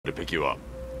pick you up.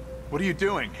 What are you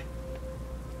doing?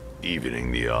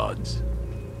 Evening the odds.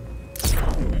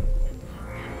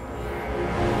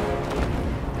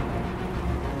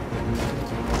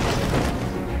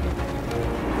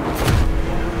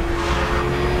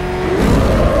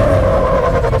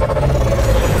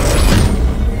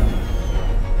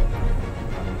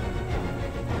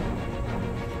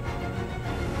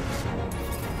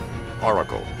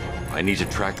 Oracle, I need to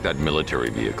track that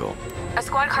military vehicle. A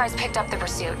squad car has picked up the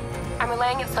pursuit. I'm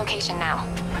relaying its location now.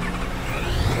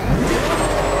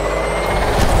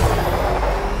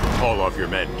 Call off your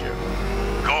men, Jim.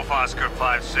 Golf Oscar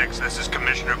 5-6, this is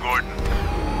Commissioner Gordon.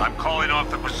 I'm calling off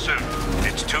the pursuit.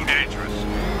 It's too dangerous.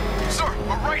 Sir,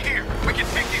 we're right here. We can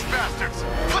take these bastards.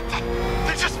 What the?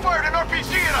 They just fired an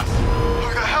RPG at us.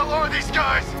 Who the hell are these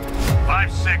guys?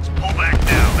 5-6, pull back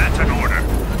now. That's an order.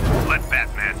 Let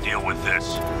Batman deal with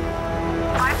this.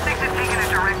 5-6 has taken a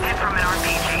direct hit from an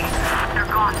RPG. They're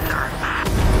gone, sir.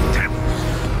 Tim,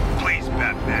 please,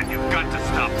 Batman, you've got to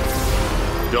stop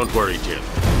them. Don't worry, Jim.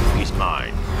 He's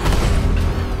mine.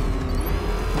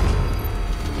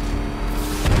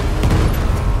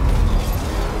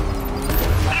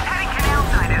 He's heading canal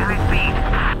side at high speed.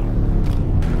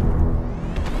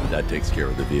 That takes care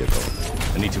of the vehicle.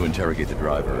 I need to interrogate the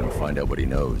driver and find out what he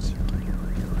knows.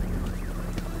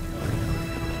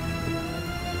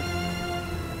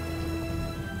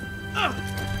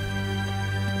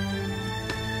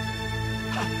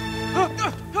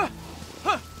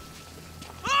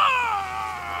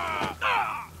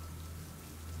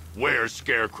 Where's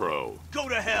Scarecrow? Go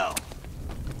to hell.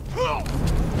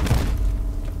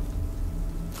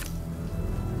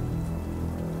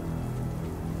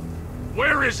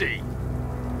 Where is he?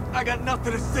 I got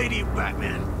nothing to say to you,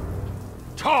 Batman.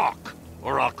 Talk,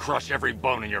 or I'll crush every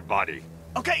bone in your body.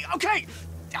 Okay.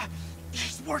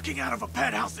 He's working out of a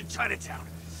penthouse in Chinatown.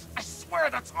 I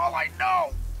swear that's all I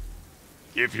know.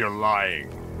 If you're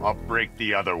lying, I'll break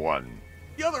the other one.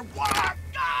 The other one.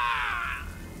 Ah!